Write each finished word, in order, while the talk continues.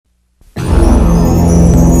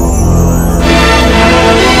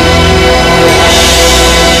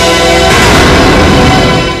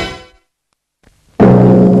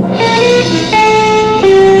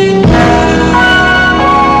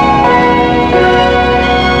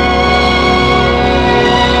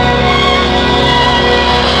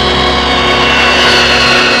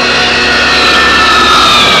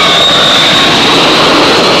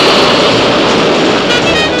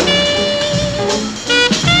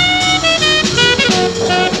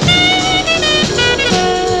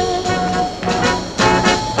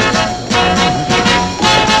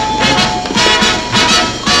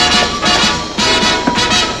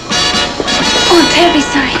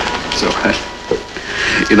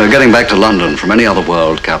You know, getting back to London from any other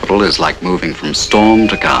world capital is like moving from storm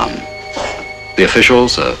to calm. The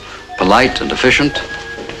officials are polite and efficient,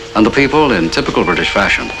 and the people, in typical British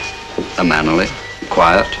fashion, are mannerly,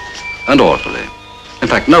 quiet, and orderly. In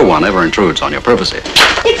fact, no one ever intrudes on your privacy.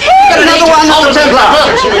 It's him! Get another one on the Templar!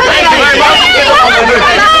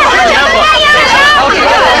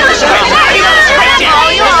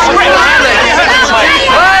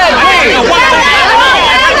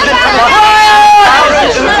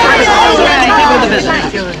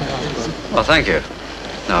 Thank you very Well, thank you.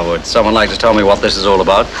 Now, would someone like to tell me what this is all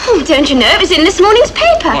about? Oh, don't you know? It was in this morning's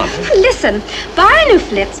paper. What? Listen, Byron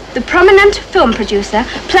Uflitz, the prominent film producer,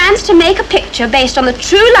 plans to make a picture based on the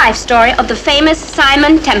true life story of the famous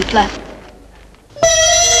Simon Templar.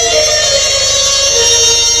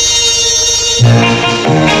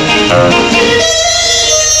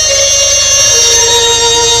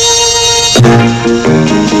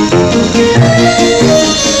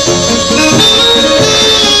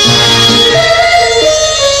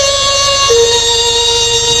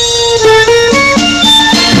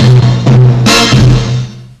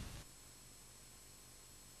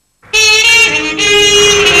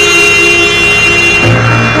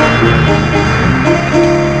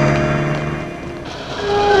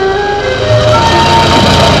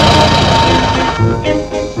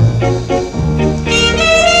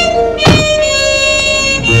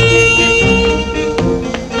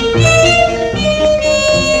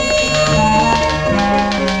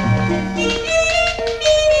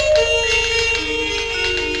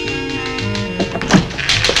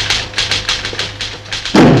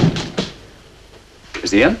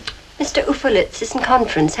 Is he in? Mr. Uflitz is in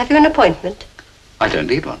conference. Have you an appointment? I don't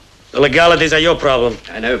need one. The legalities are your problem.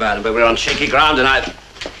 I know, Varden, but we're on shaky ground tonight.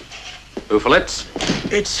 Uflitz?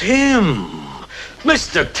 It's him.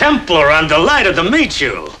 Mr. Templar, I'm delighted to meet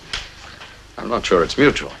you. I'm not sure it's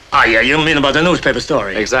mutual. Ah, yeah, you mean about the newspaper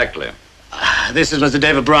story? Exactly. This is Mr.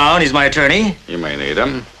 David Brown. He's my attorney. You may need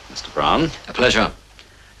him, Mr. Brown. A pleasure.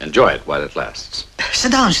 Enjoy it while it lasts.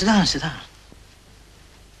 Sit down, sit down, sit down.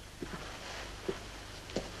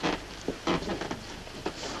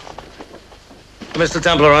 Mr.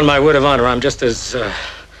 Templar, on my word of honor, I'm just as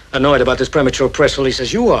annoyed about this premature press release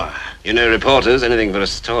as you are. You know reporters, anything for a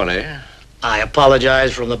story. I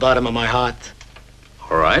apologize from the bottom of my heart.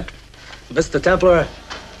 All right. Mr. Templar,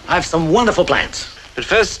 I have some wonderful plans. But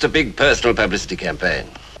first, a big personal publicity campaign.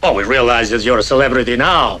 Oh, we realize that you're a celebrity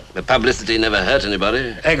now. The publicity never hurt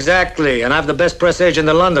anybody. Exactly, and I have the best press agent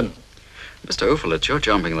in London. Mr. Uflitz, you're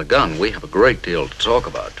jumping the gun. We have a great deal to talk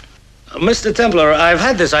about. Mr. Templar, I've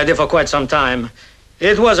had this idea for quite some time.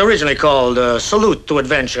 It was originally called Salute to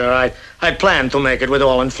Adventure. I planned to make it with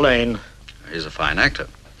All in Flame. He's a fine actor.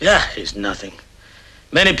 Yeah, he's nothing.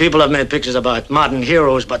 Many people have made pictures about modern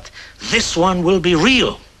heroes, but this one will be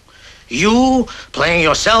real. You playing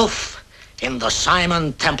yourself in the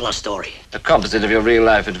Simon Templar story. A composite of your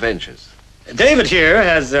real-life adventures. David here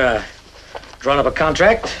has drawn up a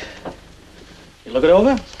contract. You look it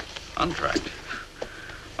over? Contract?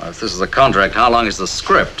 Well, if this is a contract, how long is the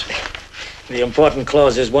script? The important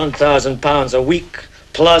clause is £1,000 a week,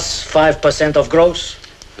 plus 5% of gross.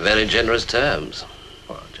 Very generous terms.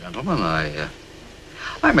 Well, gentlemen, I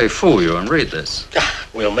may fool you and read this.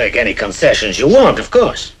 We'll make any concessions you want, of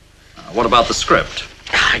course. What about the script?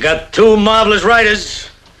 I got two marvelous writers,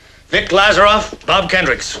 Vic Lazaroff, Bob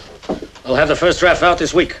Kendricks. I'll have the first draft out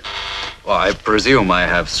this week. Well, I presume I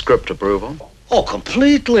have script approval. Oh,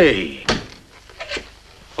 completely.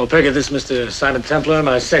 We'll pick at this, Mr. Simon Templar,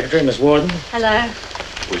 my secretary, Miss Warden. Hello.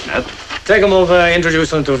 We've met. Take them over, introduce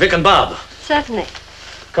them to Vic and Bob. Certainly.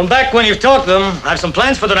 Come back when you've talked to them. I have some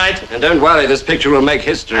plans for tonight. And don't worry, this picture will make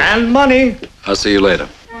history. And money. I'll see you later.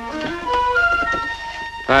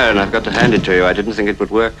 Byron, I've got to hand it to you. I didn't think it would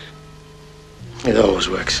work. It always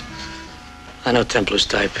works. I know Templar's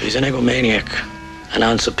type. He's an egomaniac.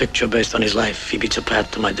 Announce a picture based on his life. He beats a path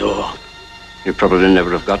to my door. You probably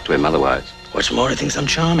never have got to him otherwise. What's more, he thinks I'm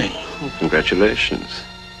charming. Oh, congratulations.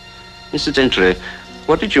 Incidentally,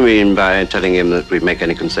 what did you mean by telling him that we'd make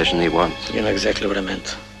any concession he wants? You know exactly what I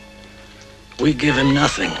meant. We give him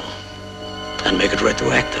nothing and make it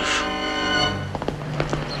retroactive.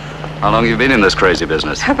 How long have you been in this crazy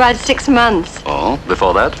business? About 6 months. Oh,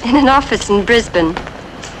 before that? In an office in Brisbane.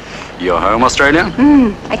 You're home, Australia?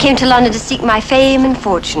 I came to London to seek my fame and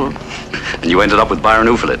fortune. And you ended up with Byron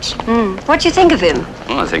Uflitz. What do you think of him?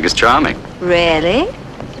 Well, I think he's charming. Really?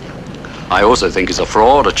 I also think he's a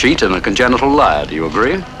fraud, a cheat, and a congenital liar. Do you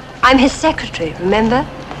agree? I'm his secretary, remember?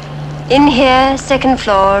 In here, second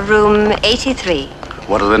floor, room 83.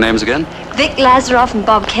 What are the names again? Vic Lazaroff and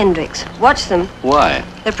Bob Kendricks. Watch them. Why?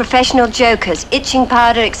 They're professional jokers. Itching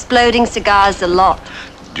powder, exploding cigars, the lot.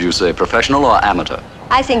 Do you say professional or amateur?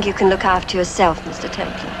 I think you can look after yourself, Mr.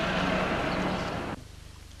 Templar.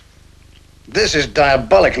 This is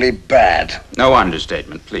diabolically bad. No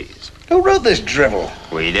understatement, please. Who wrote this drivel?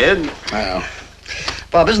 We did. Oh.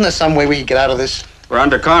 Bob, isn't there some way we can get out of this? We're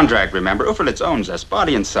under contract, remember? Uffelitz owns us,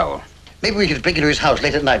 body and soul. Maybe we could break into his house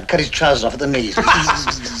late at night and cut his trousers off at the knees.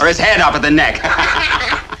 Or his head off at the neck.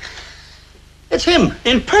 It's him.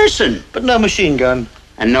 In person. But no machine gun.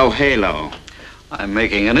 And no halo. I'm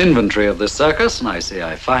making an inventory of this circus, and I see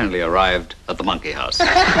I finally arrived at the monkey house.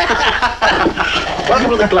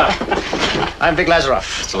 Welcome to the club. I'm Vic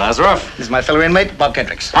Lazaroff. Mr. Lazaroff. This is my fellow inmate, Bob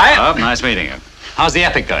Kendricks. Hi. Bob, nice meeting you. How's the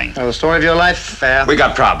epic going? Oh, the story of your life, fair. We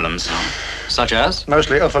got problems. Such as?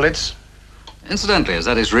 Mostly Uffelitz. Incidentally, is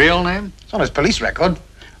that his real name? It's on his police record.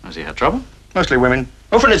 Has he had trouble? Mostly women.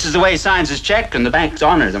 Uffelitz is the way he signs his check, and the banks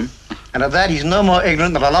honor them. And of that, he's no more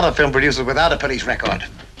ignorant than a lot of film producers without a police record.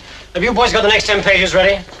 Have you boys got the next 10 pages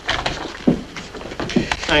ready?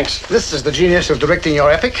 Thanks. This is the genius of directing your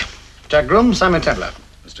epic. Jack Groom, Simon Templar.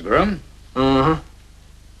 Mr. Groom? Uh-huh.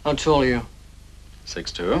 How tall are you?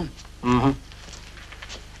 6'2". Mm-hmm.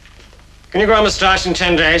 Can you grow a moustache in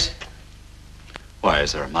 10 days? Why,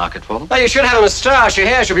 is there a market for them? Well, you should have a moustache. Your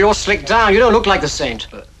hair should be all slicked down. You don't look like the saint.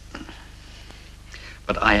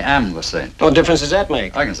 But I am the saint. What difference does that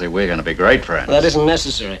make? I can see we're going to be great friends. Well, that isn't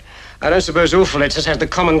necessary. I don't suppose Uffelitz has had the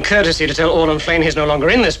common courtesy to tell Orland Flane he's no longer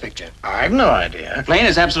in this picture. I've no idea. Flane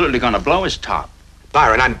is absolutely going to blow his top.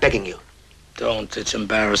 Byron, I'm begging you. Don't. It's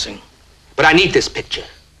embarrassing. But I need this picture.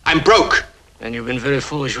 I'm broke. And you've been very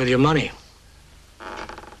foolish with your money.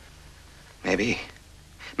 Maybe.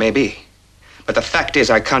 Maybe. But the fact is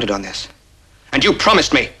I counted on this. And you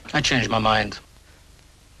promised me. I changed my mind.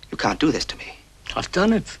 You can't do this to me. I've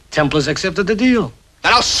done it. Templars accepted the deal.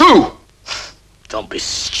 Then I'll sue! Don't be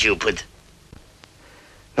stupid.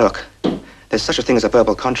 Look, there's such a thing as a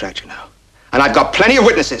verbal contract, you know. And I've got plenty of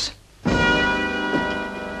witnesses.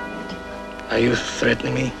 Are you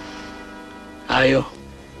threatening me? Are you?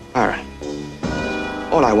 All right.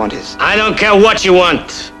 All I want is... I don't care what you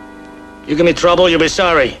want. You give me trouble, you'll be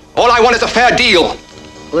sorry. All I want is a fair deal.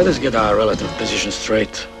 Let us get our relative position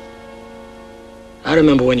straight. I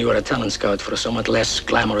remember when you were a talent scout for a somewhat less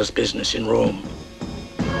glamorous business in Rome.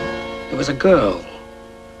 There was a girl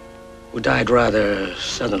who died rather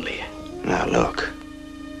suddenly. Now, look.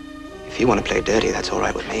 If you want to play dirty, that's all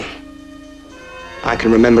right with me. I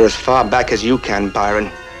can remember as far back as you can,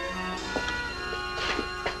 Byron.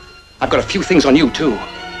 I've got a few things on you, too.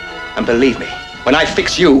 And believe me, when I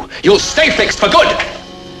fix you, you'll stay fixed for good!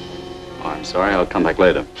 Oh, I'm sorry, I'll come back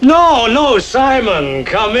later. No, Simon.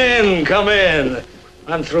 Come in, come in.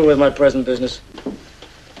 I'm through with my present business.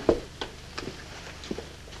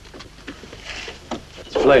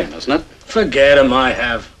 It's Flame, isn't it? Forget him, I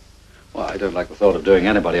have. Well, I don't like the thought of doing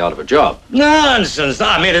anybody out of a job. Nonsense.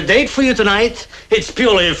 I made a date for you tonight. It's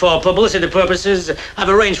purely for publicity purposes. I've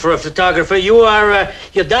arranged for a photographer.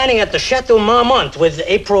 You're dining at the Chateau Marmont with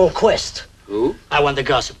April Quest. Who? I want the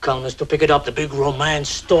gossip columnist to pick it up, the big romance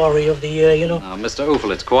story of the year, you know. Now, Mr.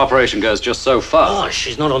 Uffelitz, cooperation goes just so far. Oh,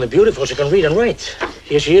 she's not only beautiful, she can read and write.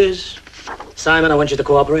 Here she is. Simon, I want you to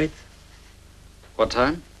cooperate. What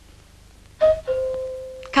time?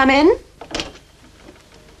 Come in.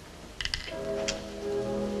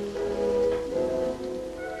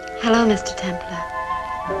 Hello, Mr. Templar.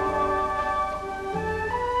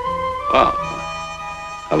 Oh.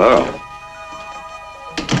 Hello.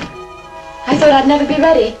 I thought I'd never be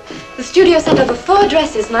ready. The studio sent over 4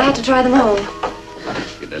 dresses and I had to try them all.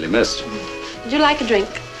 You nearly missed. Would you like a drink?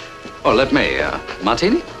 Oh, let me.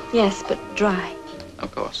 Martini? Yes, but dry.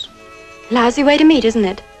 Of course. Lousy way to meet, isn't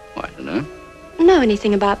it? Oh, I don't know. Know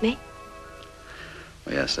anything about me?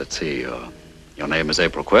 Well, yes, let's see. Your name is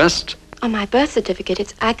April Quest. On my birth certificate,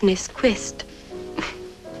 it's Agnes Quist.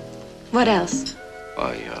 What else?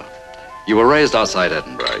 Why, you were raised outside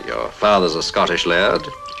Edinburgh. Your father's a Scottish laird.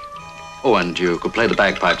 Oh, and you could play the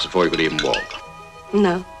bagpipes before you could even walk.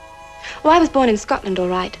 No. Well, I was born in Scotland, all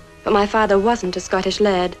right. But my father wasn't a Scottish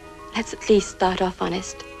laird. Let's at least start off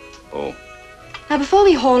honest. Oh. Now, before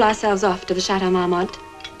we haul ourselves off to the Chateau Marmont,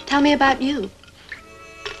 tell me about you.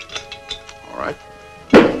 All right.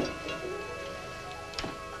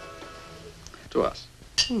 To us.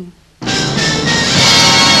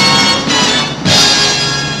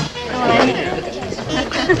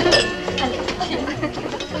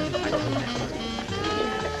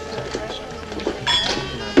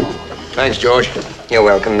 Thanks, George. You're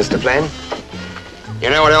welcome, Mr. Flane. You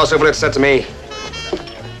know what else Uffelitz said to me?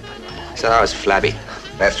 He said I was flabby.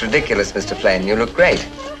 That's ridiculous, Mr. Flane. You look great.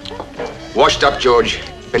 Washed up, George.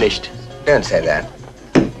 Finished. Don't say that.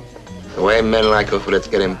 The way men like Uffelitz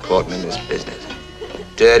get important in this business.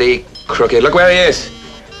 Dirty, crooked. Look where he is.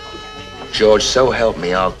 George, so help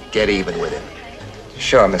me, I'll get even with him.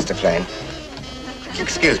 Sure, Mr. Flane.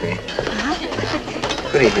 Excuse me.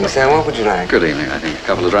 Good evening, sir. What would you like? Good evening. I think a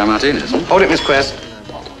couple of dry martinis. Hold it, Miss Quest.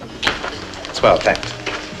 It's well, thanks.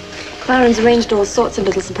 Byron's arranged all sorts of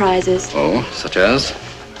little surprises. Oh, such as?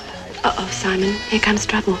 Uh-oh, Simon. Here comes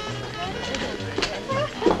trouble.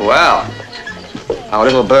 Well, our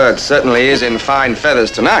little bird certainly is in fine feathers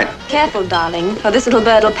tonight. Careful, darling, or this little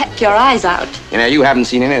bird will peck your eyes out. You know, you haven't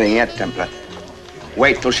seen anything yet, Templar.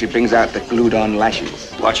 Wait till she brings out the glued-on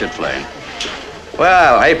lashes. Watch it, Flane.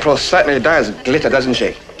 Well, April certainly does glitter, doesn't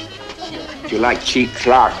she? If you like cheap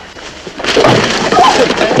Clark.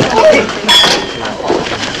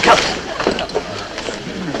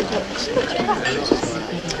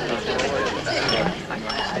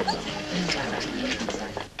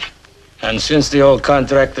 And since the old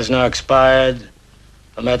contract is now expired,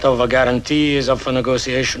 the matter of a guarantee is up for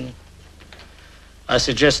negotiation. I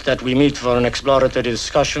suggest that we meet for an exploratory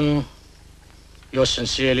discussion. Yours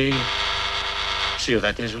sincerely, see you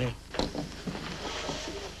that easily.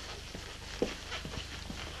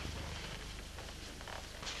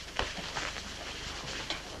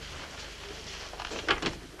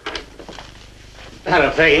 Hello,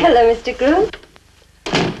 Peggy. Hello, Mr. Groom.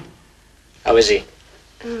 How is he?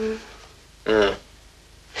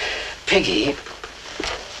 Peggy,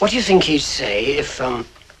 what do you think he'd say if,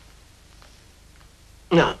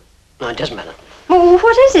 No, it doesn't matter. Well,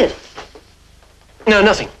 what is it? No,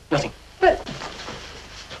 nothing. But...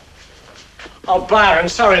 Oh, Byron,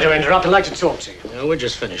 sorry to interrupt. I'd like to talk to you. No, we're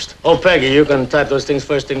just finished. Oh, Peggy, you can type those things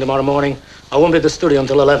first thing tomorrow morning. I won't be at the studio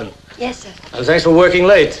until 11. Yes, sir. And thanks for working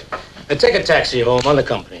late. Take a taxi home on the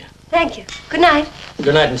company. Thank you. Good night.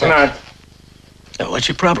 Good night, and good night. What's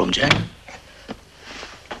your problem, Jack?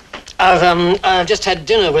 I've just had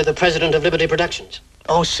dinner with the president of Liberty Productions.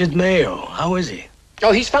 Oh, Sid Mayo. How is he?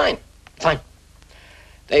 Oh, he's fine. Fine.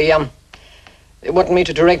 They want me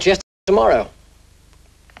to direct just tomorrow.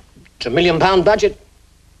 It's £1 million budget.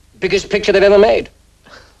 Biggest picture they've ever made.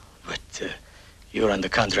 But you're under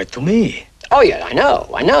contract to me. Oh, yeah, I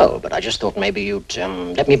know. But I just thought maybe you'd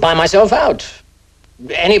let me buy myself out.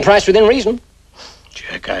 Any price within reason.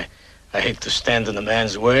 Jack, I hate to stand in a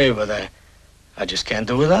man's way, but I just can't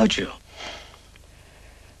do without you.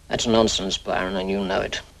 That's nonsense, Byron, and you know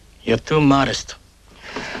it. You're too modest.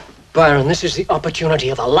 Byron, this is the opportunity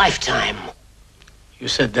of a lifetime. You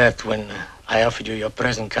said that when I offered you your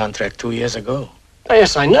present contract 2 years ago. Oh,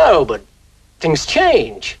 yes, I know, but things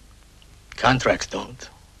change. Contracts don't.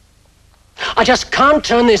 I just can't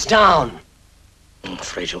turn this down. I'm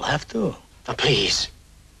afraid you'll have to. Now, please.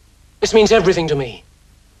 This means everything to me.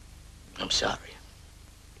 I'm sorry.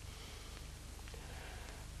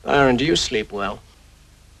 Byron, do you sleep well?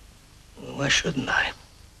 Why shouldn't I?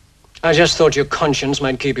 I just thought your conscience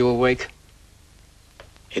might keep you awake.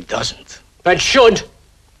 It doesn't. But it should.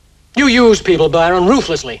 You use people, Byron,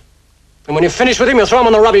 ruthlessly. And when you finish with him, you throw him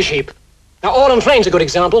on the rubbish heap. Now, Orland Flane's a good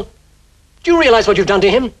example. Do you realize what you've done to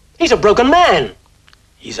him? He's a broken man.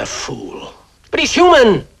 He's a fool. But he's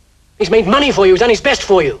human. He's made money for you. He's done his best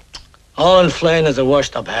for you. Orland Flane is a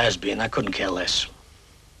washed-up has-been. I couldn't care less.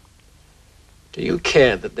 Do you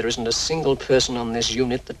care that there isn't a single person on this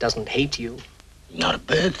unit that doesn't hate you? Not a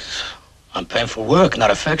bit. I'm paying for work, not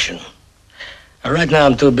affection. Right now,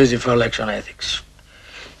 I'm too busy for lecture on ethics.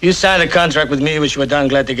 You signed a contract with me, which you were darn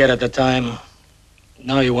glad to get at the time.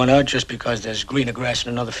 Now you want out just because there's greener grass in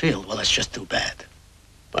another field. Well, that's just too bad.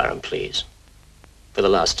 Byron, please. For the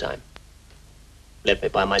last time. Let me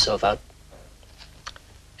buy myself out.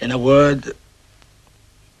 In a word,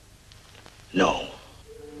 no.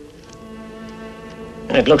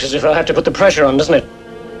 It looks as if I'll have to put the pressure on, doesn't it?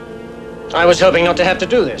 I was hoping not to have to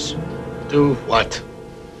do this. Do what?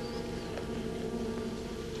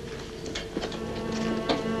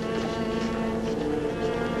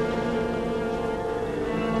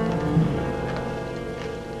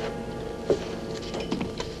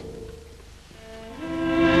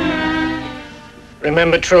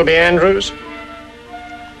 Remember Trilby Andrews?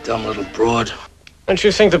 Dumb little broad. Don't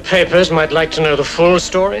you think the papers might like to know the full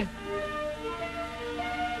story?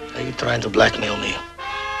 Are you trying to blackmail me?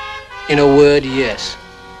 In a word, yes.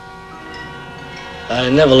 I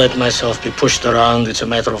never let myself be pushed around. It's a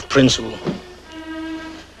matter of principle.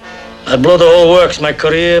 I'd blow the whole works, my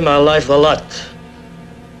career, my life, a lot,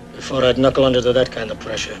 before I'd knuckle under to that kind of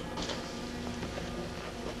pressure.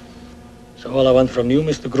 So all I want from you,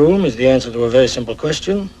 Mr. Groom, is the answer to a very simple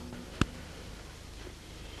question.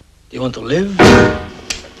 Do you want to live?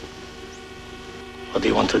 Or do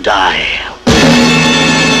you want to die?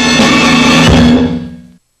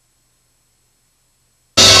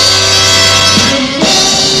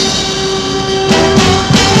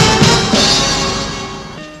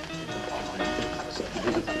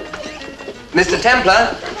 Mr.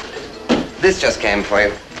 Templar, this just came for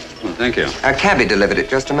you. Oh, thank you. Our cabbie delivered it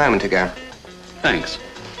just a moment ago. Thanks.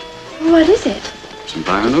 What is it? Some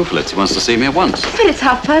Byron Uflitz. He wants to see me at once. But it's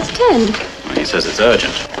 10:30. Well, he says it's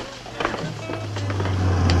urgent.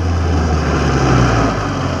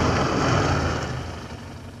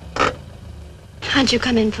 Can't you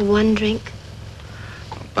come in for one drink?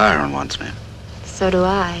 Well, Byron wants me. So do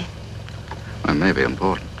I. Well, it may be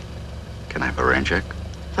important. Can I have a rain check?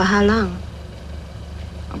 For how long?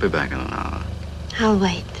 I'll be back in an hour. I'll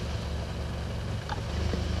wait.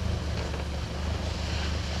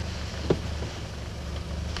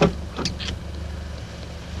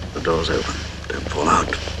 The door's open. Don't fall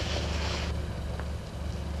out.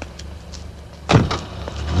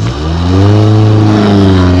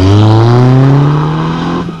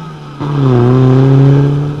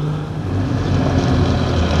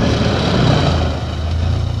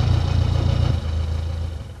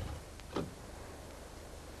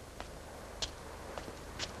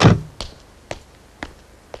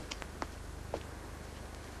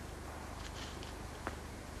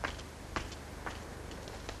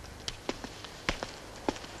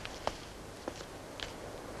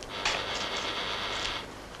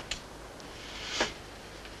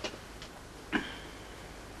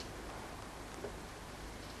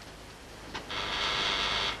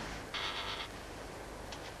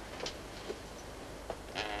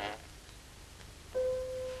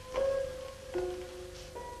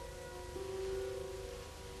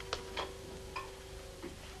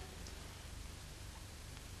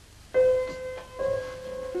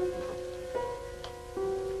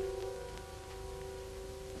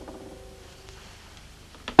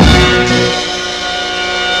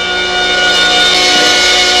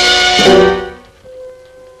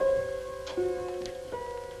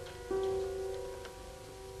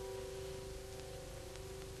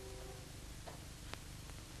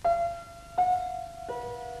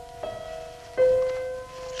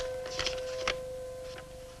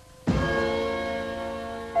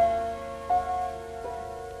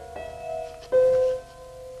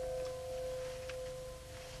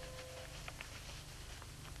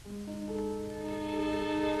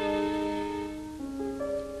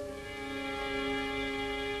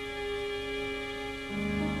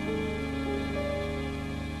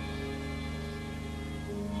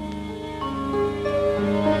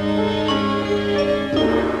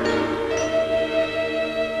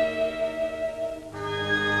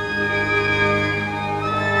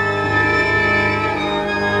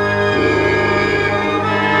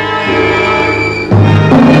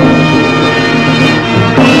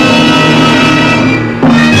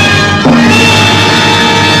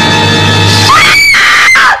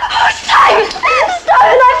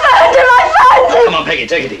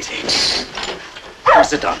 Take it easy.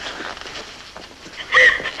 Sit down.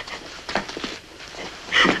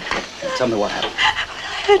 Tell me what happened.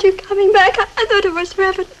 I heard you coming back. I thought it was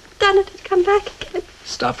forever done. It had come back again.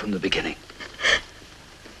 Start from the beginning.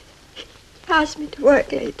 He asked me to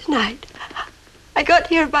work late tonight. I got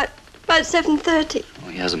here about 7:30.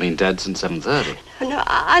 Well, he hasn't been dead since 7:30. No,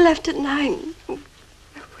 I left at 9 when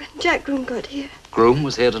Jack Groom got here. Groom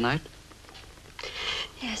was here tonight?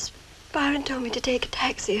 Yes. Byron told me to take a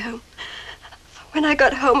taxi home. When I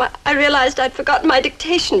got home, I realized I'd forgotten my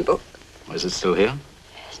dictation book. Is it still here?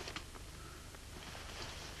 Yes.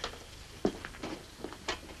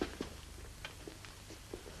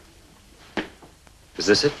 Is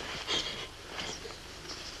this it?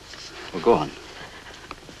 Well, go on.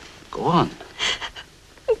 Go on.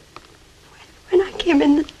 When I came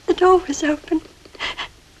in, the door was open.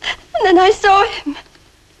 And then I saw him.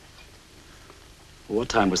 What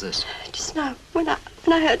time was this? Just now, when I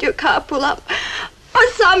heard your car pull up.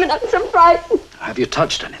 Oh, Simon, I'm so frightened. Have you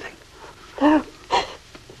touched anything? No.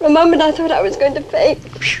 For a moment, I thought I was going to faint.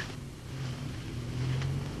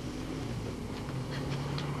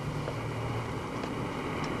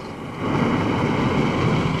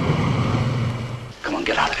 Come on,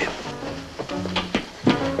 get out of here.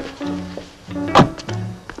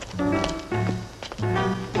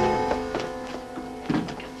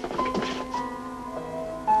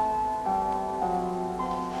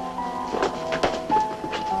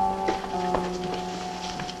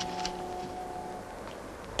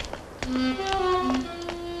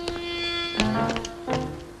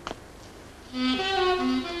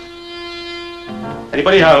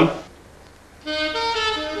 Anybody home?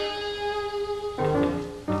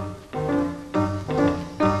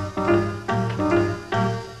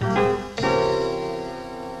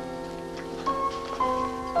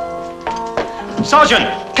 Sergeant,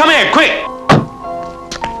 come here, quick!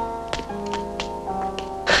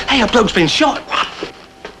 Hey, a bloke's been shot.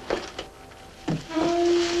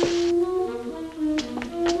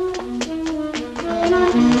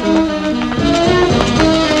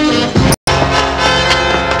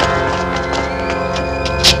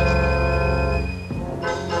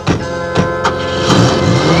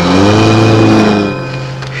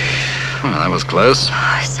 Close.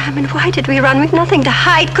 Oh, Simon, why did we run with nothing to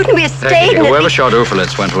hide? Couldn't we have stayed? Hey, whoever shot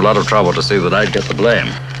Uffelitz went to a lot of trouble to see that I'd get the blame.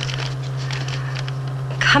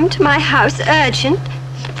 Come to my house, urgent.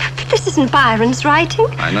 But this isn't Byron's writing.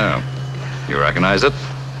 I know. You recognize it?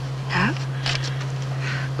 No.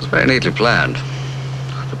 It was very neatly planned.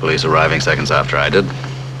 The police arriving seconds after I did.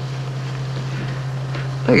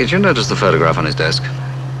 Peggy, did you notice the photograph on his desk?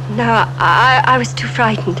 No, I was too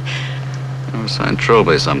frightened. It was signed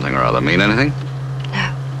Trilby something or other. Mean anything?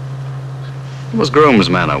 No. What was Groom's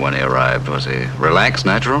manner when he arrived? Was he relaxed,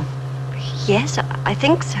 natural? Yes, I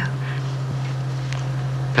think so.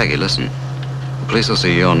 Peggy, listen. The police will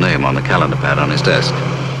see your name on the calendar pad on his desk.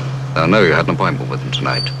 They'll know you had an appointment with them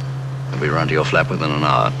tonight. They'll be round to your flat within an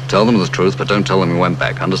hour. Tell them the truth, but don't tell them you went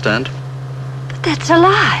back. Understand? But that's a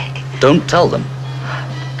lie. Don't tell them.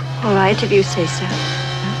 All right, if you say so.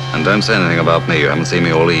 And don't say anything about me. You haven't seen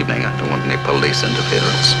me all evening. I don't want any police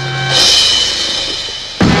interference.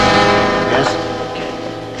 Yes?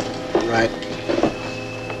 Right.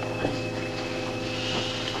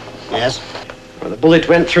 Yes? Well, the bullet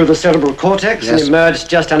went through the cerebral cortex and emerged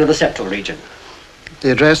just under the septal region.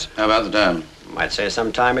 The address? How about the time? Might say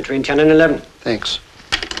sometime between 10 and 11. Thanks.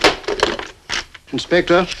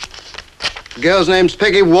 Inspector, the girl's name's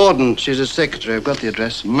Peggy Warden. She's his secretary. I've got the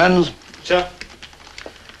address. Men's? Sir?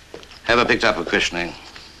 Have her picked up for questioning.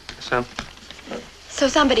 Sir? So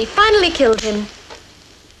somebody finally killed him.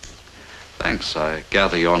 Thanks. I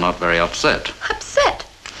gather you're not very upset. Upset?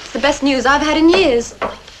 It's the best news I've had in years.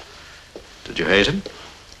 Did you hate him?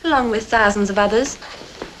 Along with thousands of others.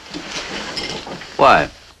 Why?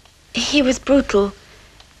 He was brutal.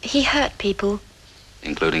 He hurt people.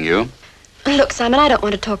 Including you? Look, Simon, I don't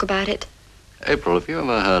want to talk about it. April, have you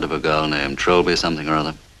ever heard of a girl named Trilby something or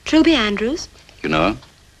other? Trilby Andrews? You know her?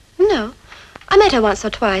 No. I met her once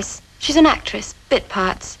or twice. She's an actress, bit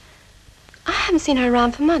parts. I haven't seen her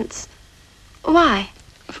around for months. Why?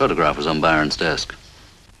 The photograph was on Byron's desk.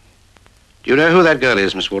 Do you know who that girl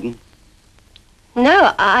is, Miss Warden?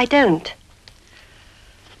 No, I don't.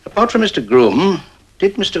 Apart from Mr. Groom,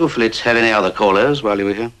 did Mr. Uffelitz have any other callers while you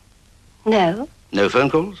were here? No. No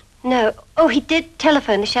phone calls? No. Oh, he did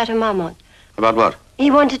telephone the Chateau Marmont. About what?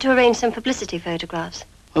 He wanted to arrange some publicity photographs.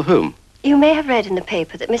 Of whom? You may have read in the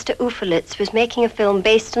paper that Mr. Uffelitz was making a film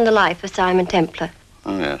based on the life of Simon Templar.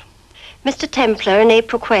 Oh, yes. Mr. Templar and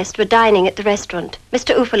April Quest were dining at the restaurant.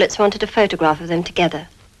 Mr. Uffelitz wanted a photograph of them together.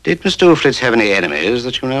 Did Mr. Uffelitz have any enemies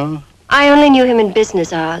that you know of? I only knew him in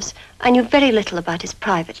business hours. I knew very little about his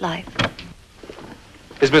private life.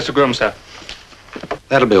 Is Mr. Groom, sir?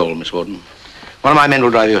 That'll be all, Miss Warden. One of my men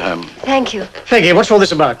will drive you home. Thank you. Peggy, what's all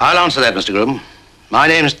this about? I'll answer that, Mr. Groom. My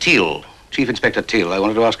name's Teal, Chief Inspector Teal. I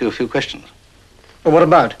wanted to ask you a few questions. Well, what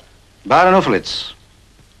about? Byron Uffelitz.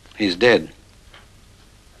 He's dead.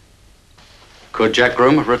 Could Jack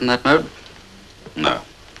Groom have written that note? No.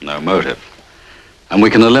 No motive. And we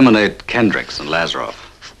can eliminate Kendricks and Lazaroff.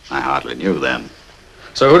 I hardly knew them.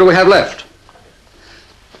 So who do we have left?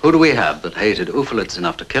 Who do we have that hated Uffelitz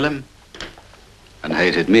enough to kill him and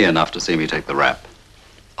hated me enough to see me take the rap?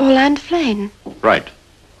 Orland Flane. Right.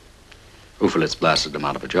 Uffelitz blasted him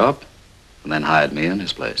out of a job and then hired me in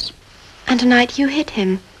his place. And tonight you hit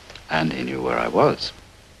him. And he knew where I was.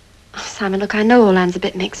 Oh, Simon, look, I know Orland's a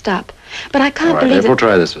bit mixed up, but I can't All right, believe we'll that...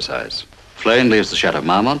 try this for size. Flane leaves the Chateau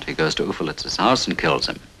Marmont. He goes to Uffelitz's house and kills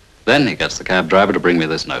him. Then he gets the cab driver to bring me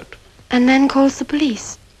this note. And then calls the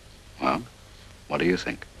police. Well, what do you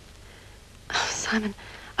think? Oh, Simon,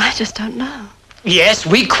 I just don't know. Yes,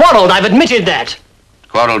 we quarreled. I've admitted that.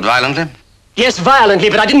 Quarreled violently? Yes, violently,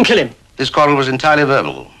 but I didn't kill him. This quarrel was entirely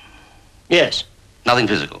verbal. Yes. Nothing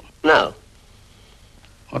physical. No.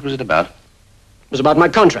 What was it about? It was about my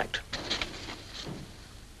contract.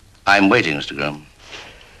 I'm waiting, Mr. Groom.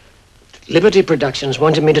 Liberty Productions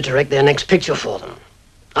wanted me to direct their next picture for them.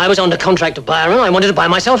 I was under contract to Byron. I wanted to buy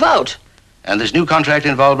myself out. And this new contract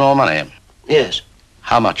involved more money? Yes.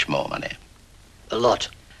 How much more money? A lot.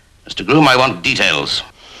 Mr. Groom, I want details.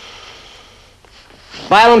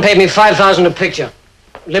 Byron paid me $5,000 a picture.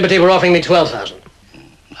 Liberty were offering me $12,000.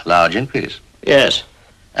 A large increase. Yes.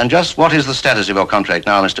 And just what is the status of your contract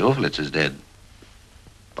now Mr. Uffelitz is dead?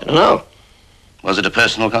 I don't know. Was it a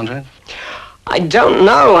personal contract? I don't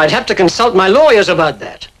know. I'd have to consult my lawyers about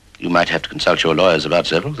that. You might have to consult your lawyers about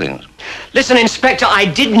several things. Listen, Inspector, I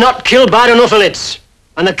did not kill Byron Uffelitz.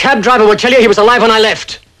 And the cab driver will tell you he was alive when I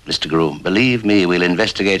left. Mr. Groom, believe me, we'll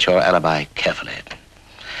investigate your alibi carefully.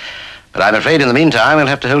 But I'm afraid in the meantime we'll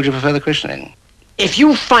have to hold you for further questioning. If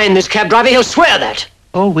you find this cab driver, he'll swear that.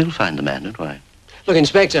 Oh, we'll find the man, don't worry. Look,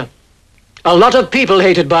 Inspector, a lot of people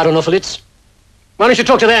hated Byron Uffelitz. Why don't you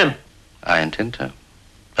talk to them? I intend to.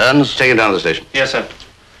 Burns, take him down to the station. Yes, sir.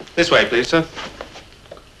 This way, please, sir.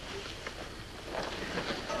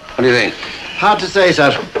 What do you think? Hard to say,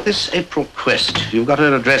 sir. This April Quest, you've got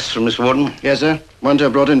her address from Miss Warden? Yes, sir. Want her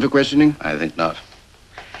brought in for questioning? I think not.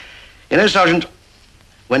 You know, Sergeant,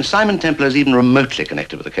 when Simon Templar is even remotely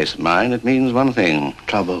connected with a case of mine, it means one thing.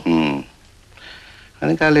 Trouble. I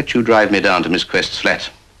think I'll let you drive me down to Miss Quest's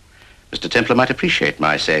flat. Mr. Templar might appreciate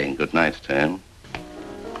my saying good night to him.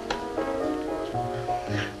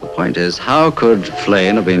 The point is, how could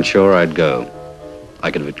Flane have been sure I'd go?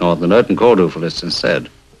 I could have ignored the note and called Uffelitz instead.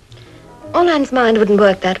 Orland's mind wouldn't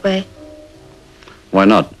work that way. Why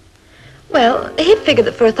not? Well, he'd figure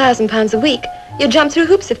that for £1,000 a week, you'd jump through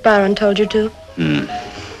hoops if Byron told you to.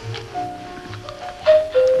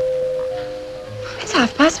 It's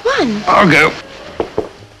 1:30. I'll go.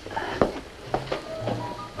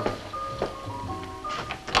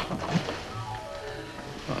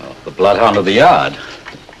 Well, the bloodhound of the yard.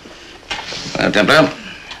 Templar.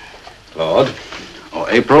 Claude. Oh,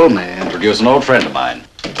 April, may I introduce an old friend of mine.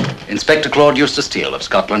 Inspector Claude Eustace Steele of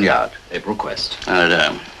Scotland Yard. April Quest.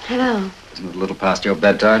 Hello. Hello. Isn't it a little past your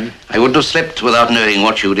bedtime? I wouldn't have slept without knowing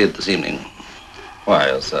what you did this evening. Why,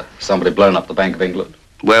 has somebody blown up the Bank of England?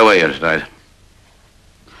 Where were you tonight?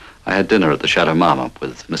 I had dinner at the Chateau Marmont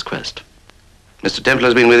with Miss Quest. Mr.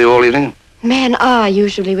 Templar's been with you all evening? Men are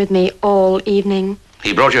usually with me all evening.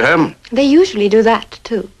 He brought you home? They usually do that,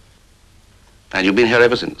 too. And you've been here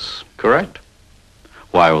ever since? Correct.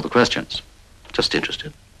 Why all the questions? Just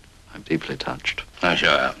interested. I'm deeply touched. I sure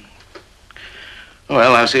am.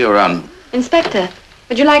 Well, I'll see you around. Inspector,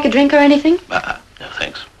 would you like a drink or anything? No,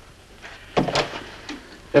 thanks.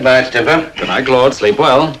 Good night, Templar. Good night, Claude. Sleep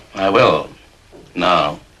well. I will.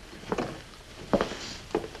 Now.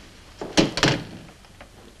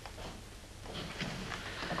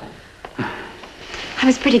 I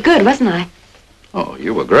was pretty good, wasn't I? Oh,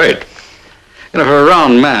 you were great. You know, for a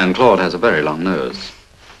round man, Claude has a very long nose.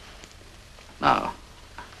 Now,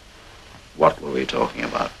 what were we talking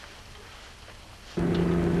about?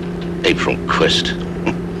 April Quest.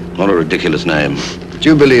 What a ridiculous name. Do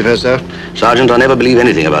you believe her, sir? Sergeant, I never believe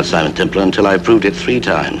anything about Simon Templar until I've proved it 3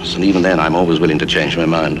 times. And even then, I'm always willing to change my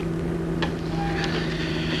mind.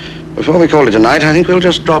 Before we call it a night, I think we'll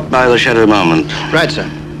just drop by the Chateau Marmont. Right, sir.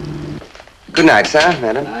 Good night, sir,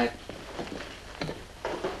 madam. Good night.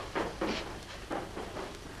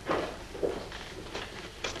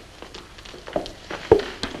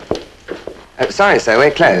 Sorry, sir,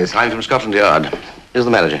 we're closed. I'm from Scotland Yard. Is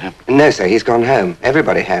the manager here? No, sir, he's gone home.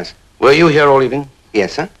 Everybody has. Were you here all evening?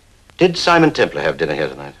 Yes, sir. Did Simon Templar have dinner here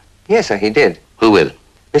tonight? Yes, sir, he did. Who with?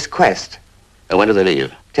 Miss Quest. And when did they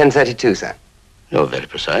leave? 10:32, sir. You're very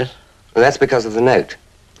precise. Well, that's because of the note.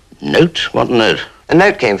 Note? What note? A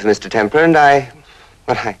note came from Mr. Templar, and I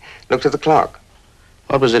looked at the clock.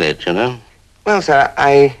 What was in it, you know? Well, sir,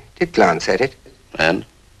 I did glance at it. And?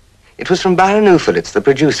 It was from Byron Uffelitz, the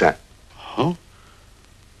producer. Oh?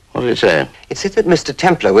 What did it say? It said that Mr.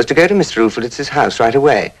 Templar was to go to Mr. Uffelitz's house right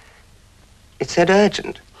away. It said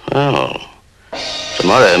urgent. Oh.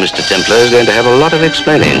 Tomorrow, Mr. Templar is going to have a lot of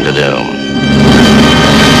explaining to do.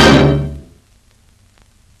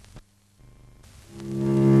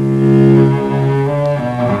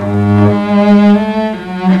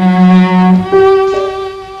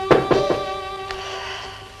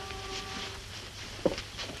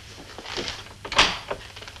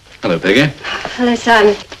 Hello, Peggy. Hello,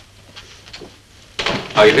 Simon.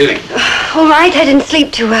 How are you feeling? All right, I didn't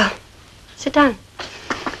sleep too well. Sit down.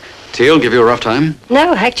 Teal give you a rough time?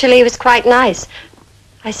 No, actually, it was quite nice.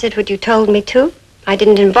 I said what you told me to. I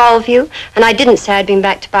didn't involve you, and I didn't say I'd been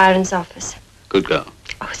back to Byron's office. Good girl.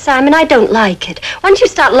 Oh, Simon, I don't like it. Once you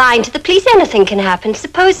start lying to the police, anything can happen.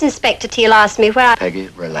 Suppose Inspector Teal asked me where I... Peggy,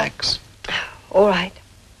 relax. All right.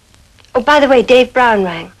 Oh, by the way, Dave Brown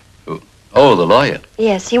rang. Oh, the lawyer.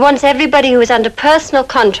 Yes, he wants everybody who is under personal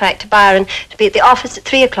contract to Byron to be at the office at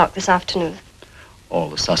 3 o'clock this afternoon. All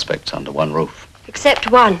the suspects under one roof. Except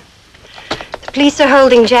one. The police are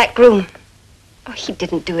holding Jack Groom. Oh, he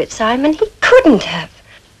didn't do it, Simon. He couldn't have.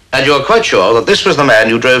 And you're quite sure that this was the man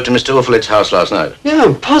you drove to Mr. Uffelitz's house last night? Yeah,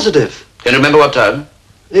 I'm positive. Can you remember what time?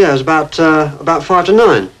 Yeah, it was about 5 to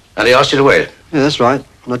 9. And he asked you to wait? Yeah, that's right.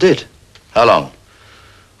 And I did. How long?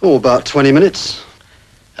 Oh, about 20 minutes.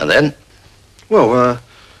 And then? Well,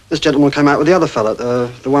 this gentleman came out with the other fella,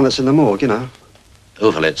 the one that's in the morgue, you know.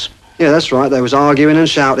 Uffelitz. Yeah, that's right. They was arguing and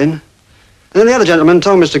shouting. And then the other gentleman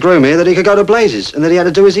told Mr. Groom here that he could go to blazes and that he had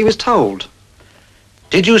to do as he was told.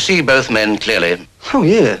 Did you see both men clearly? Oh,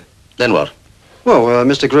 yeah. Then what? Well,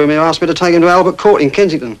 Mr. Groom here asked me to take him to Albert Court in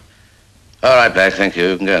Kensington. All right, Black, thank you.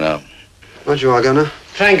 You can go now. Right you are, Governor.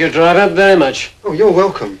 Thank you, driver, very much. Oh, you're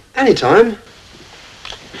welcome. Anytime.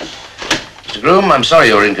 Mr. Groom, I'm sorry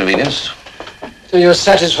you're inconvenienced. So you're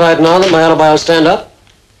satisfied now that my alibi will stand up?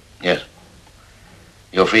 Yes.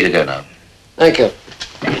 You're free to go now. Thank you.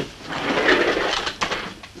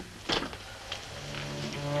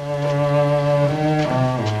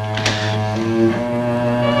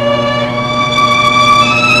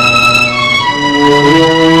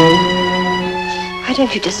 Why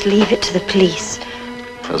don't you just leave it to the police?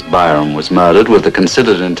 Because Byron was murdered with the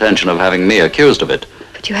considered intention of having me accused of it.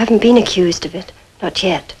 But you haven't been accused of it. Not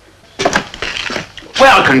yet.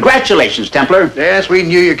 Well, congratulations, Templar. Yes, we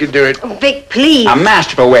knew you could do it. Oh, Vic, please. A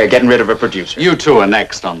masterful way of getting rid of a producer. You two are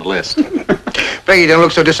next on the list. Peggy, don't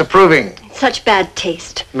look so disapproving. Such bad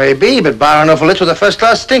taste. Maybe, but Byron Uffelitz was a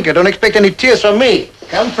first-class stinker. Don't expect any tears from me.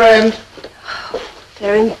 Come, friend.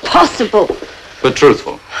 They're impossible. But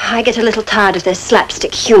truthful. I get a little tired of their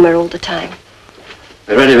slapstick humor all the time.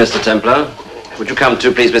 We're ready, Mr. Templar. Would you come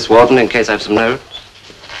too, please, Miss Warden, in case I have some notes?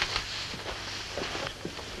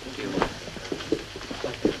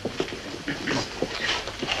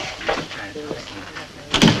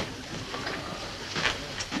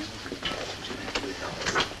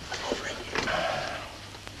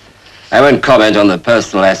 I won't comment on the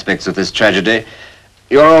personal aspects of this tragedy.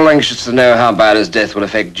 You're all anxious to know how Byron's death will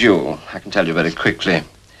affect you. I can tell you very quickly.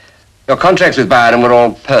 Your contracts with Byron were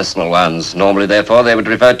all personal ones. Normally, therefore, they would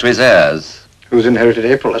revert to his heirs. Who's inherited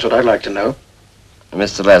April? That's what I'd like to know.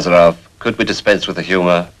 Mr. Lazaroff, could we dispense with the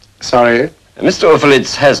humor? Sorry? Mr.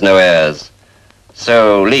 Uffelitz has no heirs.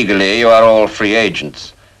 So, legally, you are all free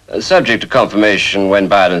agents, subject to confirmation when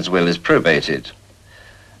Byron's will is probated.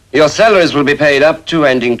 Your salaries will be paid up to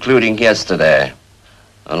and including yesterday,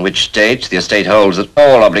 on which date the estate holds that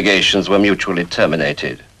all obligations were mutually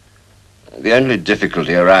terminated. The only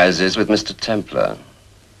difficulty arises with Mr. Templar.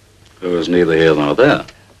 Who is neither here nor there.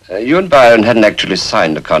 You and Byron hadn't actually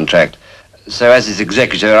signed a contract, so as his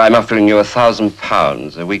executor, I'm offering you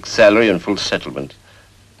 £1,000, a week's salary and full settlement.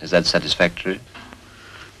 Is that satisfactory?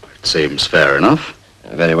 It seems fair enough.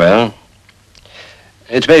 Very well.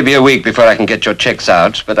 It may be a week before I can get your checks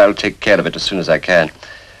out, but I'll take care of it as soon as I can.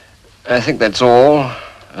 I think that's all,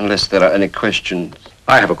 unless there are any questions.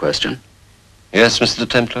 I have a question. Yes, Mr.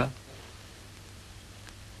 Templar?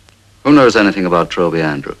 Who knows anything about Trilby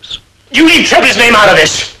Andrews? You leave Trevor's name out of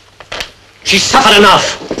this. She's suffered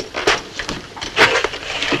enough.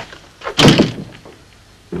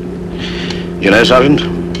 You know, Sergeant,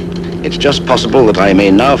 it's just possible that I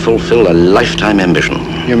may now fulfill a lifetime ambition.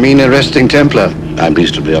 You mean arresting Templar? I'm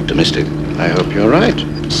reasonably optimistic. I hope you're right.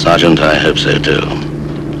 Sergeant, I hope so too.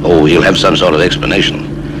 Oh, he'll have some sort of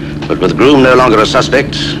explanation. But with Groom no longer a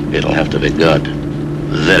suspect, it'll have to be good.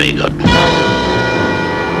 Very good.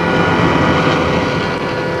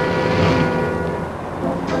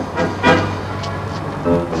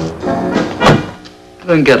 I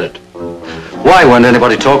don't get it. Why won't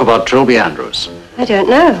anybody talk about Trilby Andrews? I don't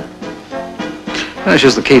know.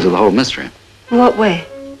 She's the key to the whole mystery. In what way?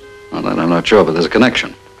 Well, then I'm not sure, but there's a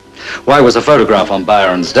connection. Why was a photograph on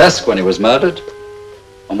Byron's desk when he was murdered?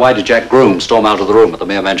 And why did Jack Groom storm out of the room at the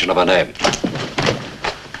mere mention of her name?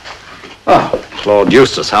 Oh, Claude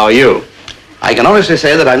Eustace, how are you? I can honestly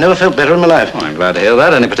say that I've never felt better in my life. Well, I'm glad to hear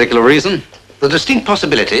that. Any particular reason? The distinct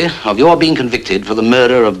possibility of your being convicted for the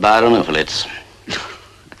murder of Byron Uffelitz.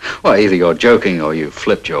 Well, either you're joking or you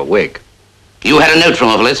flipped your wig. You had a note from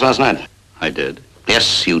Uffelitz last night. I did.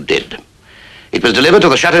 Yes, you did. It was delivered to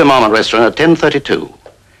the Chateau Marmont restaurant at 10:32.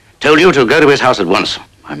 Told you to go to his house at once.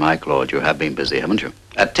 My, Claude, you have been busy, haven't you?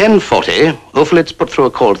 At 10:40, Uffelitz put through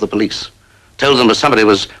a call to the police. Told them that somebody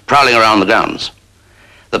was prowling around the grounds.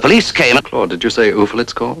 The police came... Claude, did you say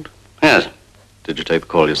Uffelitz called? Yes. Did you take the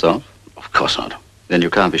call yourself? Of course not. Then you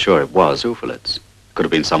can't be sure it was Uffelitz. Could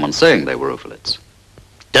have been someone saying they were Uffelitz.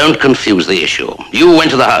 Don't confuse the issue. You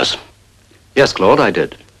went to the house. Yes, Claude, I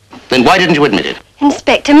did. Then why didn't you admit it?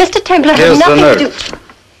 Inspector, Mr. Templar Here's has nothing the to note. do...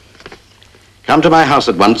 Come to my house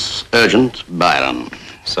at once. Urgent, Byron.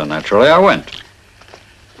 So naturally I went.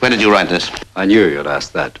 When did you write this? I knew you'd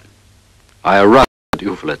ask that. I arrived at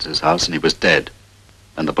Uffelitz's house and he was dead.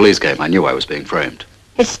 And the police came. I knew I was being framed.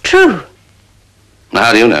 It's true. Now,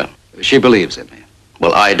 how do you know? She believes in me.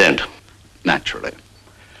 Well, I don't. Naturally.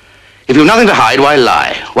 If you've nothing to hide, why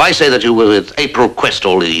lie? Why say that you were with April Quest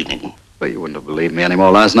all the evening? Well, you wouldn't have believed me any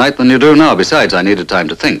more last night than you do now. Besides, I needed time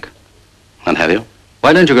to think. And have you?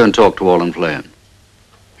 Why don't you go and talk to Orland Flynn?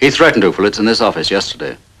 He threatened Uffelitz in this office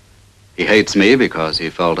yesterday. He hates me because he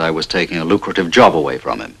felt I was taking a lucrative job away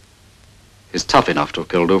from him. He's tough enough to have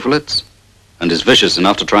killed Uffelitz, and is vicious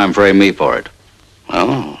enough to try and frame me for it.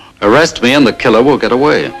 Oh. Arrest me and the killer will get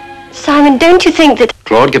away. Simon, don't you think that...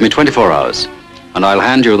 Claude, give me 24 hours, and I'll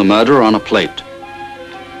hand you the murderer on a plate.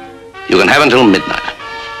 You can have until midnight.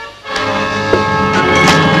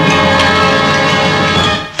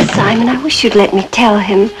 Simon, I wish you'd let me tell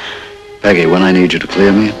him. Peggy, when I need you to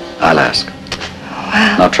clear me, I'll ask.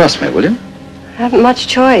 Well... Now, trust me, will you? I haven't much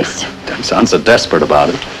choice. Don't sound so desperate about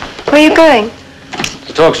it. Where are you going?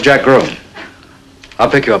 To talk to Jack Groom. I'll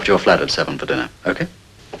pick you up at your flat at 7 for dinner, okay?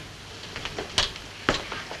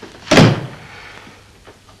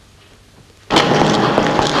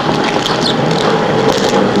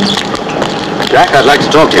 Jack, I'd like to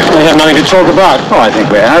talk to you. We have nothing to talk about. Oh, I think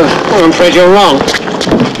we have. Oh, I'm afraid you're wrong.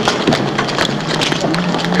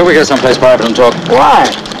 Could we go someplace private and talk? Why?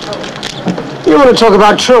 You want to talk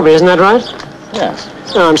about Trilby, isn't that right? Yes.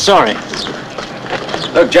 Oh, I'm sorry.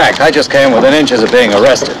 Look, Jack, I just came within inches of being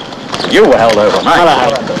arrested. You were held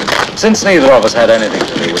overnight. Since neither of us had anything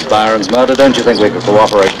to do with Byron's murder, don't you think we could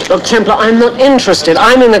cooperate? Look, Templar, I'm not interested.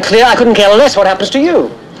 I'm in the clear. I couldn't care less what happens to you.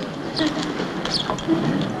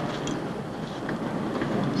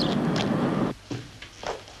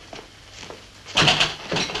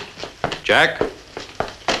 Jack?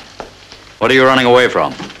 What are you running away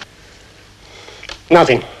from?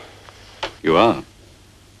 Nothing. You are?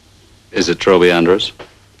 Is it Troby Andrews?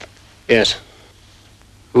 Yes.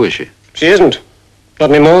 Who is she? She isn't. Not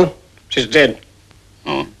anymore. She's dead.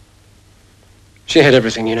 Oh. She had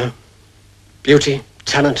everything, you know. Beauty,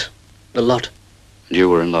 talent, the lot. And you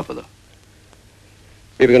were in love with her?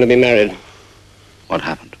 We were going to be married. What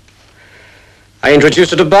happened? I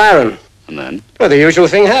introduced her to Byron. And then? Well, the usual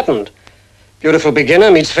thing happened. Beautiful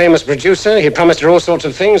beginner meets famous producer. He promised her all sorts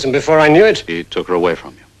of things, and before I knew it... He took her away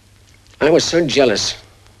from you. I was so jealous.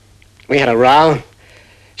 We had a row.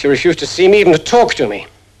 She refused to see me, even to talk to me.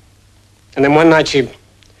 And then one night she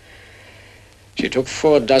took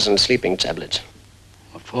 4 dozen sleeping tablets.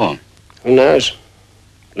 What for? Who knows?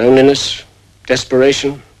 Loneliness,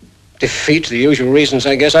 desperation, defeat, the usual reasons,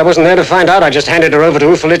 I guess. I wasn't there to find out. I just handed her over to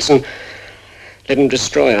Uffelitz and let him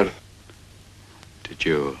destroy her. Did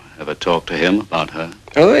you ever talk to him about her?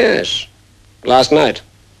 Oh, yes. Last night.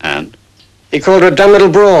 And? He called her a dumb little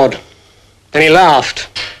broad. Then he laughed.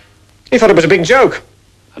 He thought it was a big joke.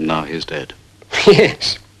 And now he's dead.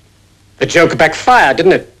 Yes. The joke backfired,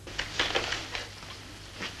 didn't it?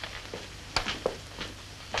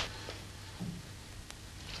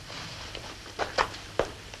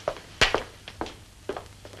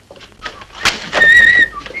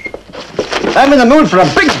 I'm in the mood for a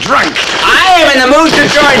big drink. I am in the mood to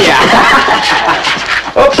join you.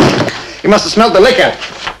 Oh, you must have smelled the liquor.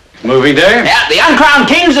 Movie day? Yeah, the uncrowned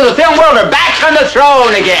kings of the film world are back on the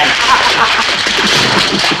throne again.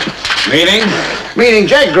 Meaning? Meaning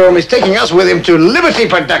Jack Groom is taking us with him to Liberty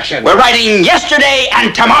Production. We're writing yesterday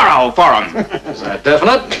and tomorrow for him. Is that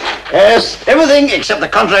definite? Yes, everything except the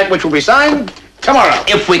contract which will be signed tomorrow.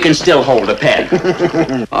 If we can still hold a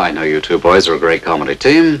pen. I know you two boys are a great comedy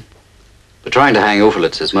team, but trying to hang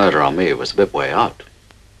Uffelitz's murder on me was a bit way out.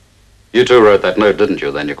 You two wrote that note, didn't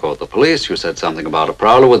you? Then you called the police. You said something about a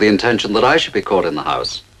prowler with the intention that I should be caught in the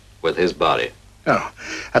house with his body. No,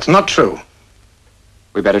 that's not true.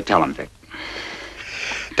 We better tell him, Vic.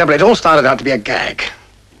 Double, it all started out to be a gag.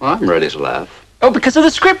 Well, I'm ready to laugh. Oh, because of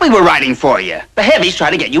the script we were writing for you. The heavies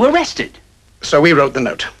tried to get you arrested. So we wrote the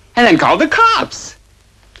note. And then called the cops.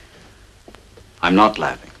 I'm not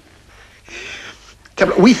laughing.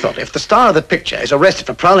 Double, we thought if the star of the picture is arrested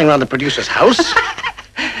for prowling around the producer's house...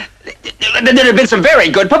 There'd have been some very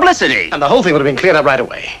good publicity. And the whole thing would have been cleared up right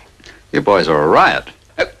away. You boys are a riot.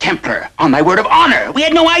 Templar, on my word of honor, we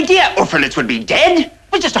had no idea Uffelitz would be dead. It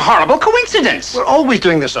was just a horrible coincidence. We're always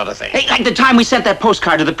doing this sort of thing. Hey, like the time we sent that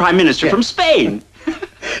postcard to the Prime Minister from Spain.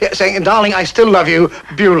 Yeah, saying, darling, I still love you,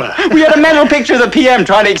 Beulah. We had a mental picture of the PM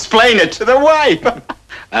trying to explain it to the wife.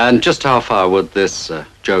 And just how far would this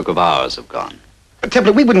joke of ours have gone? But,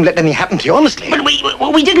 Templar, we wouldn't let anything happen to you, honestly.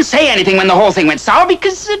 But we didn't say anything when the whole thing went sour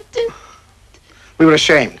because... We were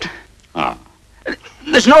ashamed. Ah.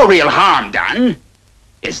 There's no real harm done,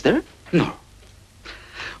 is there? No.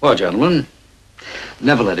 Well, gentlemen,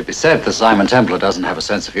 never let it be said that Simon Templar doesn't have a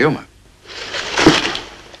sense of humor.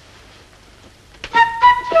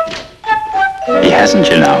 He hasn't,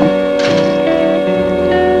 you know.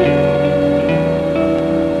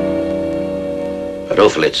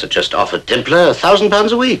 Ophelitz had just offered Templar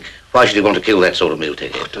 £1,000 a week. Why should he want to kill that sort of meal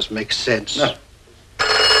ticket? It doesn't make sense. No.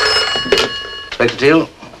 Inspector Teal?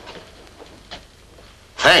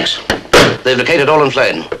 Thanks. They've located All and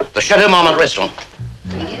Flame, the Chateau Marmont restaurant.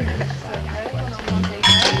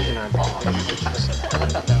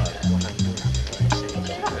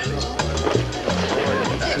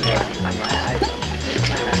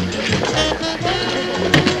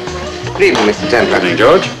 Good evening, Mr. Templar. Good evening,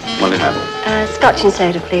 George. What do you have? Scotch and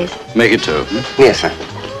soda, please. Make it two. Yes, sir.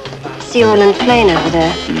 See All and Flame over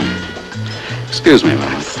there. Excuse me,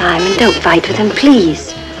 madam. Simon, don't fight with him,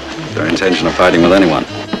 please. No intention of fighting with anyone.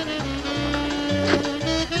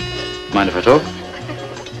 Mind if I talk?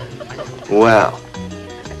 Well,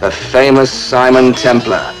 the famous Simon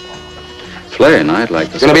Templar. Flame, I'd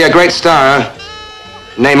like to... Gonna be a great star, huh?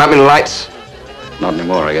 Name up in lights? Not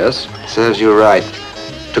anymore, I guess. Serves you right.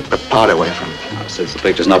 Took the part away from him. Well, since the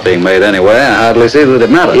picture's not being made anyway, I hardly see that it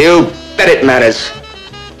matters. You bet it matters.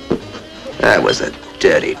 That was a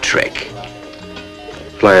dirty trick.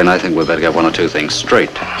 Flame, I think we'd better get one or two things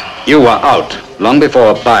straight. You were out long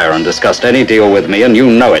before Byron discussed any deal with me, and you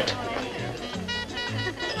know it.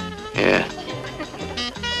 Yeah.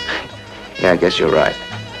 Yeah, I guess you're right.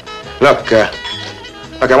 Look, I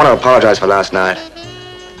want to apologize for last night.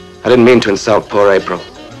 I didn't mean to insult poor April.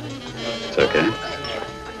 It's okay.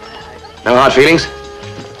 No hard feelings?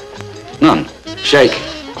 None. Shake.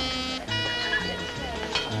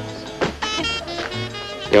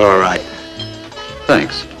 You're all right.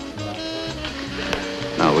 Thanks.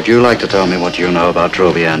 Now, would you like to tell me what you know about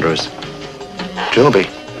Troby Andrews? Troby?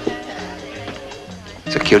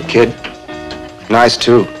 He's a cute kid. Nice,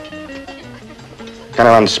 too. Kind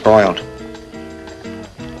of unspoiled.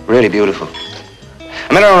 Really beautiful.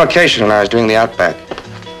 I met her on vacation when I was doing the Outback.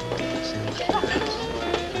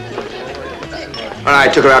 I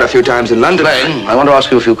took her out a few times in London. Flane, I want to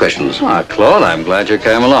ask you a few questions. Ah, Claude, I'm glad you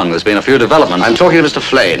came along. There's been a few developments. I'm talking to Mr.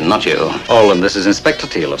 Flane, not you. Oh, and this is Inspector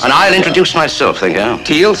Teal. And I'll introduce myself, thank you.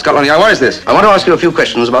 Teal, Scotland Yard, what is this? I want to ask you a few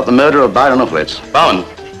questions about the murder of Byron Ophelitz. Bowen.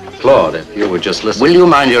 Claude, if you would just listen. Will you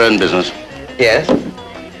mind your own business? Yes?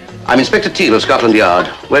 I'm Inspector Teal of Scotland Yard.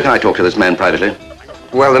 Where can I talk to this man privately?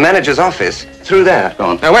 Well, the manager's office. Through there. Go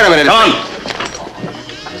on. Now, wait a minute. Go on.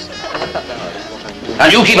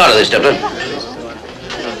 And you keep out of this, Templar.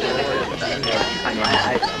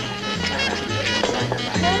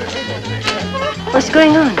 What's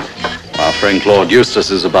going on? Our friend Claude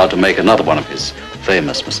Eustace is about to make another one of his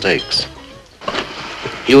famous mistakes.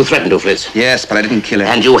 You threatened Ophelitz. Yes, but I didn't kill him.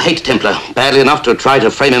 And you hate Templar badly enough to try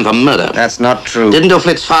to frame him for murder. That's not true. Didn't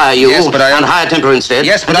Ophelitz fire you Yes, but and hire Templar instead?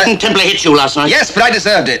 Yes, but Didn't Templar hit you last night? Yes, but I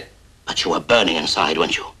deserved it. But you were burning inside,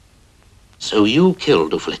 weren't you? So you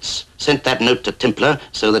killed Ophelitz, sent that note to Templar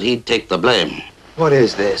so that he'd take the blame. What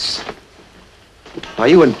is this? Are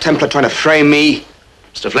you and Templar trying to frame me?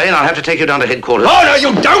 Mr. Flane, I'll have to take you down to headquarters. Oh, no,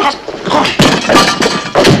 you don't!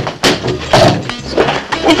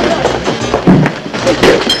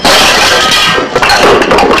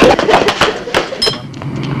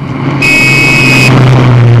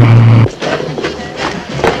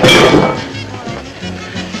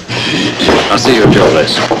 I'll see you at your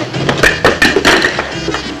place.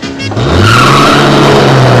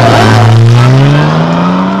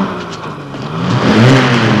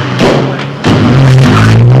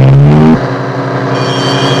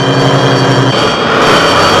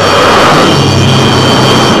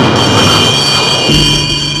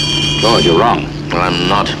 Claude, you're wrong. Well, I'm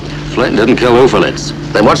not. Flint didn't kill Ophelitz.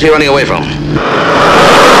 Then what's he running away from?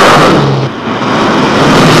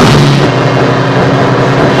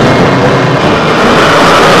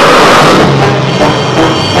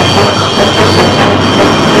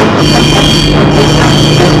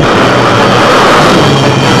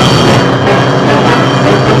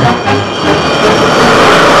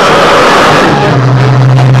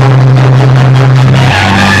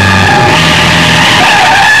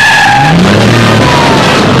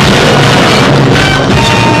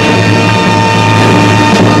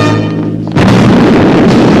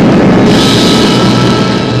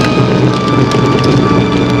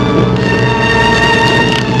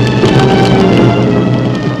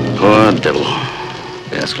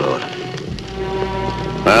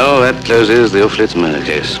 Closes the Ophelitz murder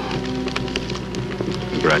case.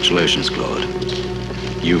 Congratulations, Claude.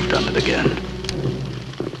 You've done it again.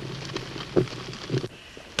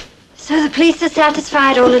 So the police are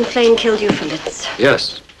satisfied All and Flame killed Ophelitz.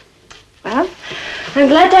 Yes. Well, I'm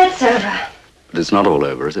glad that's over. But it's not all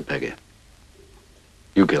over, is it, Peggy?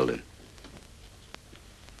 You killed him.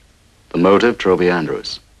 The motive, Troby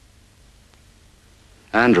Andrews.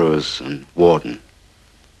 Andrews and Warden.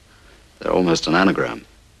 They're almost an anagram,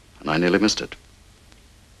 and I nearly missed it.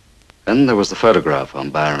 Then there was the photograph on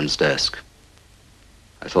Byron's desk.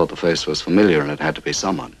 I thought the face was familiar and it had to be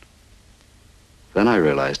someone. Then I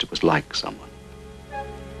realized it was like someone.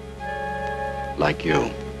 Like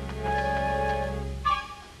you.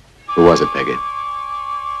 Who was it, Peggy?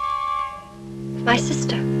 My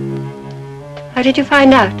sister. How did you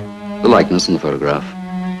find out? The likeness in the photograph.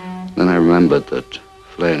 Then I remembered that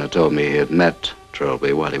Flynn had told me he had met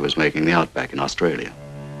Trilby while he was making the Outback in Australia.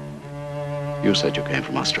 You said you came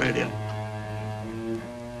from Australia.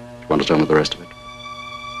 You want to tell me the rest of it?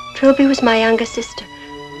 Trilby was my younger sister.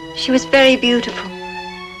 She was very beautiful.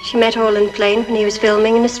 She met Orland Plain when he was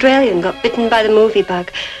filming in Australia and got bitten by the movie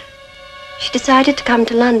bug. She decided to come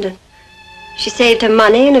to London. She saved her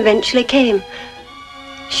money and eventually came.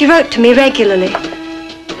 She wrote to me regularly,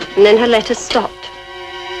 and then her letters stopped.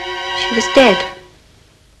 She was dead.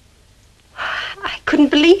 I couldn't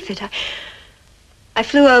believe it. I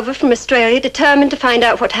flew over from Australia determined to find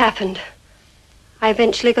out what happened. I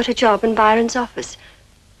eventually got a job in Byron's office,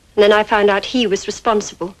 and then I found out he was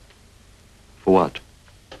responsible. For what?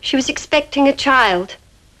 She was expecting a child.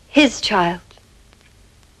 His child.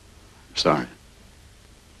 Sorry.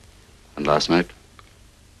 And last night?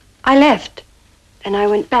 I left. Then I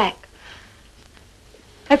went back.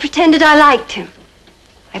 I pretended I liked him.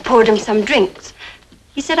 I poured him some drinks.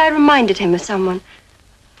 He said I reminded him of someone.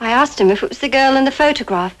 I asked him if it was the girl in the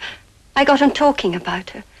photograph. I got him talking about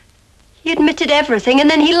her. He admitted everything, and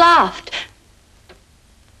then he laughed.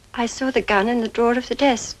 I saw the gun in the drawer of the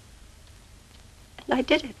desk. And I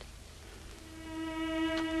did it.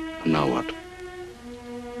 And now what?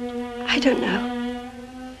 I don't know.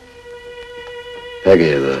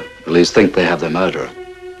 Peggy, the police think they have their murderer.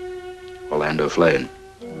 Orlando Flynn.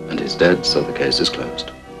 And he's dead, so the case is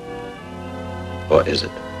closed. Or is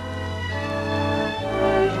it?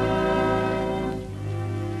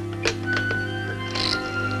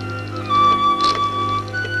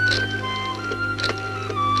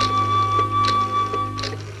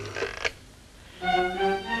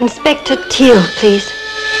 Inspector Teal, please.